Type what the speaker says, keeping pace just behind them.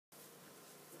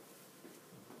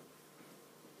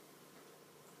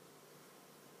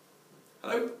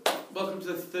Hello, welcome to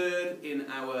the third in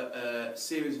our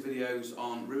series of videos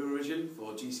on river erosion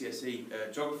for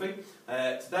GCSE Geography.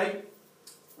 Today,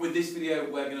 with this video,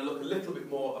 we're going to look a little bit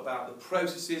more about the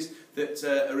processes that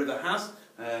a river has.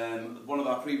 One of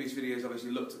our previous videos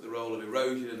obviously looked at the role of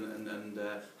erosion and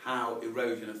how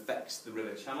erosion affects the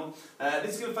river channel.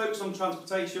 This is going to focus on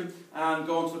transportation and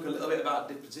go on to look a little bit about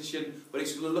deposition, but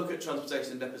it's going to look at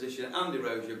transportation, deposition and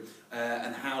erosion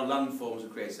and how landforms are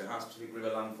created, so how specific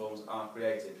river landforms are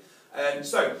created.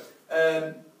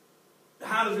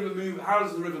 How does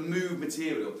the river move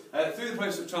material? Through the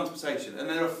process of transportation, and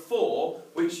there are four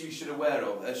which you should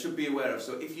be aware of.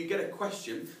 So if you get a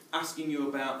question asking you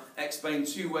about explain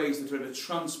two ways that the river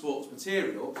transports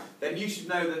material, then you should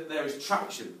know that there is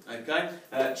traction. Okay,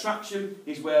 traction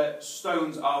is where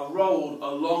stones are rolled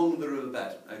along the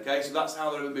riverbed. Okay, so that's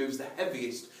how the river moves the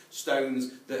heaviest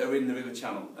stones that are in the river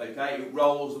channel. Okay, it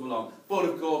rolls them along. But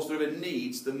of course, the river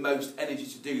needs the most energy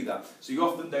to do that. So you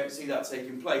often don't see that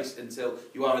taking place until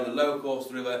you are in the lower course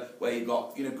of the river, where you've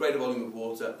got greater volume of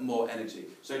water, more energy.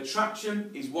 So traction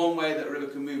is one way that a river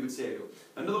can move material.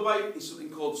 Another way is something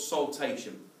called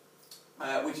saltation,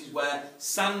 which is where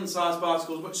sand-sized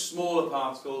particles, much smaller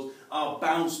particles, are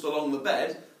bounced along the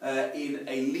bed in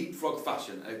a leapfrog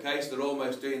fashion. Okay, so they're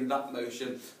almost doing that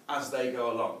motion as they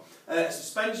go along.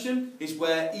 Suspension is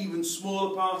where even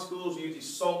smaller particles, usually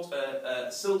silt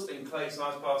and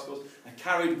clay-sized particles, are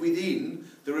carried within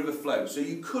the river flow. So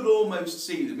you could almost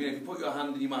see them. If you put your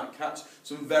hand in, you might catch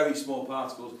some very small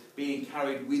particles being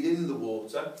carried within the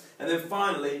water. And then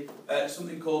finally,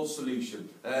 something called solution.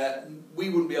 We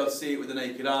wouldn't be able to see it with the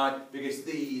naked eye because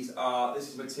this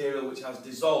is material which has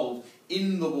dissolved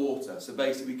in the water. So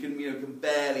basically, we can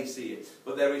barely see it,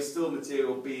 but there is still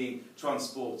material being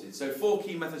transported. So four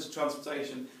key methods of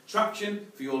transportation: traction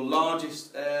for your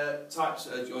largest types,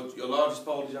 your largest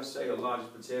boulders, I say, your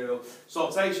largest material;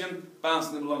 saltation,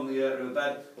 bouncing them along the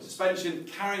riverbed; suspension,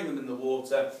 carrying them in the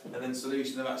water; and then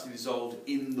solution, they've actually dissolved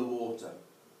in the water.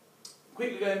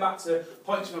 Quickly going back to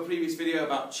points from a previous video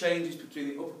about changes between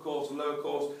the upper course and lower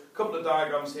course. A couple of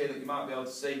diagrams here that you might be able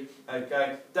to see,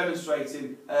 okay,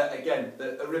 demonstrating again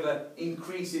that a river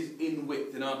increases in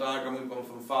width. In our diagram, we've gone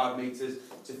from 5 metres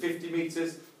to 50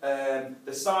 metres.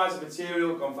 The size of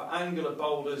material, gone for angular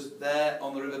boulders there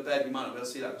on the riverbed. You might not be able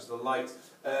to see that because of the light.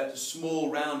 To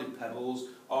small rounded pebbles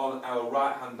on our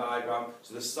right hand diagram,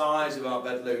 so the size of our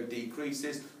bed load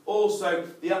decreases. Also,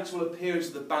 the actual appearance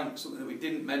of the banks, something that we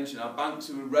didn't mention. Our banks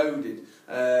are eroded,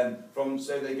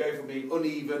 so they go from being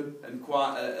uneven and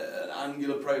quite an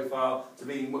angular profile to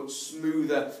being much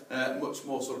smoother, much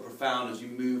more sort of profound as you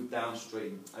move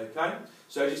downstream. Okay,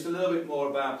 so just a little bit more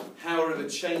about how a river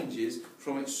changes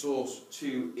from its source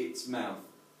to its mouth.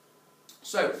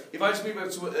 So, if I just move over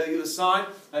to the other side,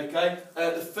 okay,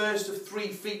 the first of three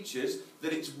features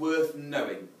that it's worth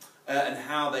knowing and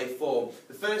how they form.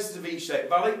 The first is a V-shaped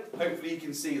valley. Hopefully you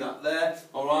can see that there.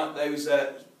 All right, those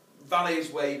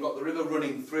valleys where you've got the river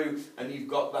running through and you've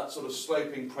got that sort of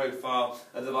sloping profile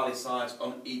of the valley sides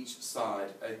on each side.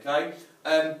 Okay.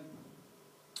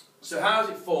 So how is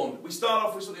it formed? We start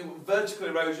off with something called vertical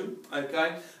erosion,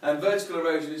 okay? And vertical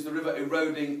erosion is the river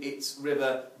eroding its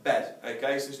river bed,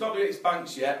 okay? So it's not doing its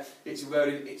banks yet, it's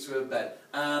eroding its river bed.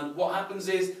 And what happens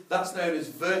is, that's known as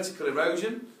vertical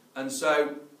erosion, and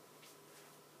so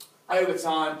over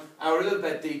time, our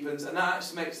riverbed deepens, and that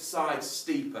actually makes the sides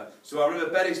steeper. So our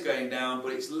riverbed is going down,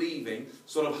 but it's leaving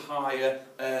sort of higher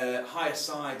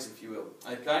sides, if you will,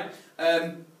 okay?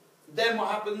 Then what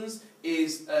happens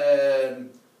is,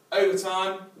 over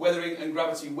time, weathering and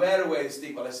gravity wear away the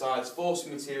steep valley sides,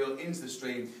 forcing material into the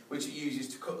stream, which it uses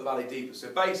to cut the valley deeper. So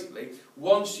basically,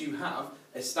 once you have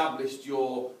established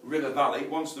your river valley,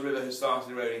 once the river has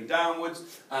started eroding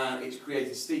downwards and it's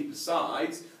created steeper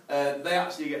sides, they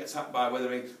actually get attacked by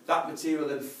weathering. That material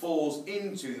then falls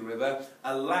into the river,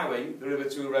 allowing the river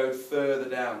to erode further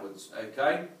downwards.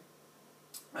 Okay?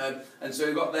 And so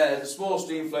we've got there, the small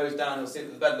stream flows down, you'll see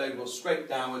that the bed load will scrape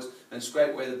downwards and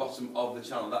scrape away the bottom of the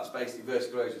channel. That's basically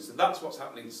vertical erosion. So that's what's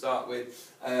happening to start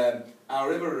with. Our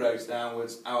river erodes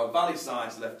downwards, our valley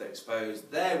sides are left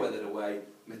exposed, they're weathered away,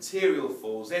 material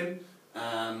falls in,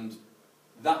 and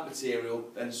that material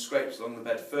then scrapes along the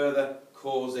bed further,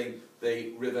 causing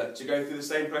the river to go through the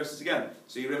same process again.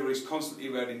 So your river is constantly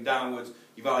eroding downwards,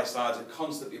 your valley sides are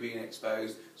constantly being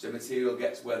exposed, so material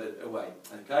gets weathered away.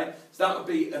 Okay, so that would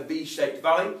be a V-shaped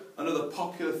valley. Another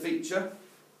popular feature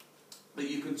that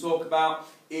you can talk about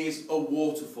is a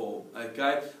waterfall.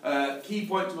 Okay, key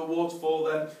points of a waterfall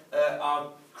then are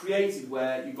created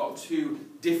where you've got two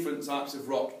different types of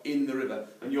rock in the river,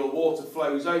 and your water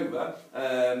flows over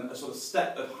a sort of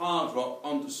step of hard rock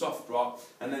onto soft rock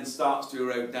and then starts to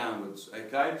erode downwards.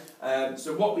 Okay,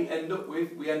 so what we end up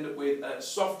with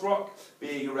soft rock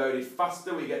being eroded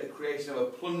faster. We get the creation of a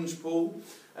plunge pool,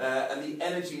 and the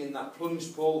energy in that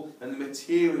plunge pool and the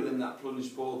material in that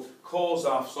plunge pool cause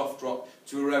our soft rock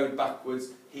to erode backwards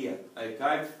here.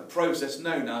 Okay, a process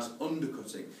known as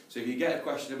undercutting. So if you get a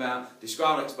question about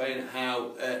describe and explain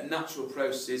how natural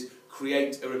processes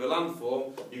create a river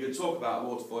landform, you can talk about a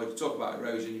waterfall, you can talk about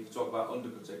erosion, you can talk about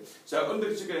undercutting. So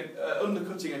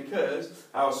undercutting occurs,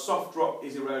 our soft rock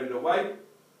is eroded away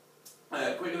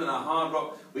quicker than our hard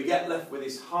rock. We get left with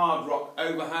this hard rock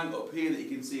overhang up here that you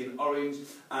can see in orange,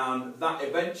 and that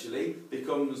eventually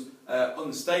becomes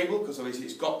unstable because obviously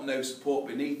it's got no support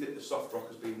beneath it, the soft rock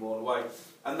has been worn away,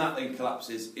 and that then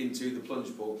collapses into the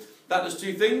plunge pool. That does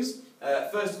two things.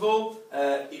 First of all,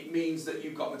 it means that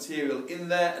you've got material in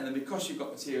there, and then because you've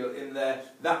got material in there,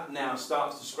 that now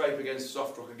starts to scrape against the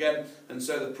soft rock again, and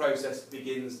so the process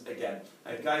begins again.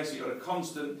 Okay, so you've got a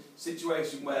constant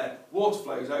situation where water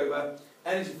flows over,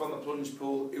 energy from the plunge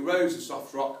pool erodes the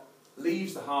soft rock,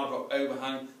 leaves the hard rock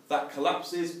overhang, that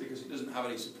collapses because it doesn't have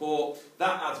any support,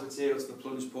 that adds material to the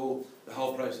plunge pool, the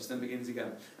whole process then begins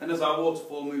again. And as our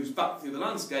waterfall moves back through the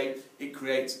landscape, it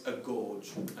creates a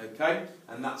gorge, okay?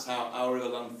 And that's how our river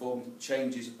landform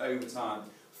changes over time.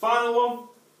 Final one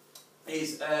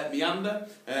is meander.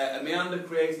 A meander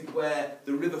created where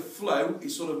the river flow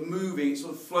is sort of moving, it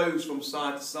sort of flows from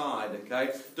side to side,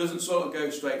 okay? Doesn't sort of go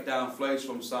straight down, flows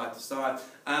from side to side,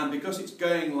 and because it's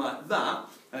going like that,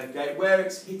 okay, where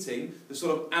it's hitting the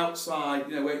sort of outside,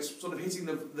 you know, where it's sort of hitting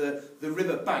the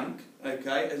river bank,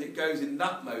 okay, as it goes in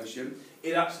that motion,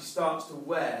 it actually starts to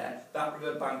wear that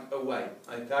river bank away,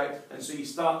 okay, and so you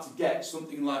start to get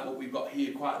something like what we've got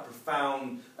here, quite a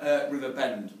profound river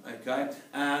bend, okay,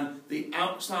 and the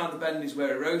outside of the bend is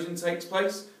where erosion takes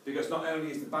place, because not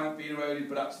only is the bank being eroded,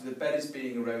 but actually the bed is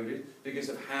being eroded because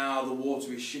of how the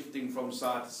water is shifting from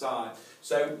side to side.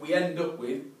 So we end up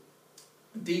with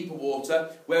deeper water.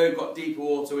 Where we've got deeper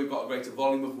water, we've got a greater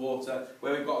volume of water.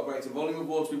 Where we've got a greater volume of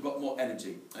water, we've got more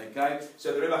energy. Okay,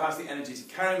 so the river has the energy to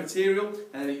carry material,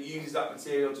 and then it uses that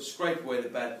material to scrape away the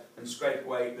bed and scrape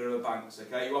away the river banks.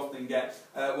 Okay, you often get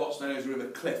what's known as a river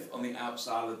cliff on the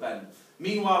outside of the bend.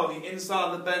 Meanwhile, on the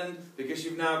inside of the bend, because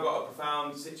you've now got a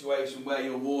profound situation where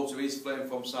your water is flowing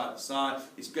from side to side,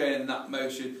 it's going in that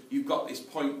motion, you've got this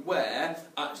point where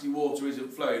actually water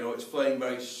isn't flowing, or it's flowing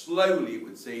very slowly, it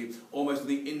would seem, almost on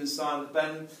the inside of the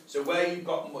bend. So where you've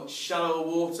got much shallower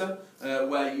water,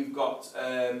 where you've got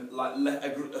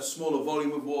a smaller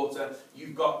volume of water,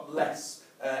 you've got less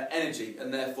energy,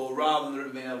 and therefore rather than the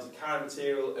river being able to carry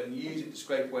material and use it to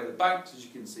scrape away the banks, as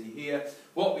you can see here,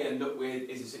 what we end up with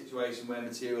is a situation where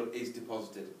material is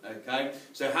deposited. Okay,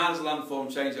 so how does the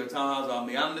landform change over time? How does our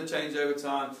meander change over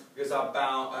time? Because our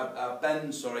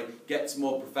bend, gets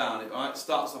more profound. It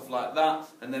starts off like that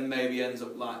and then maybe ends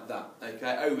up like that.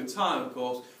 Okay, over time, of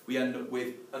course, we end up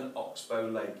with an oxbow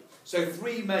lake. So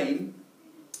three main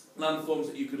landforms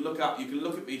that you can look at. You can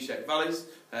look at V-shaped valleys.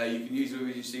 You can use the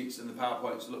review sheets and the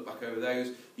PowerPoint to look back over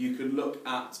those. You can look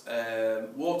at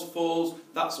waterfalls.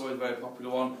 That's always a very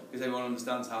popular one because everyone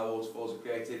understands how waterfalls are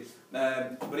created.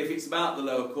 But if it's about the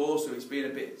lower course, so it's being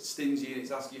a bit stingy and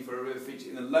it's asking you for a river feature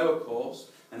in the lower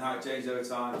course and how it changes over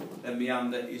time, then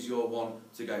meander is your one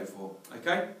to go for.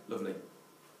 Okay? Lovely.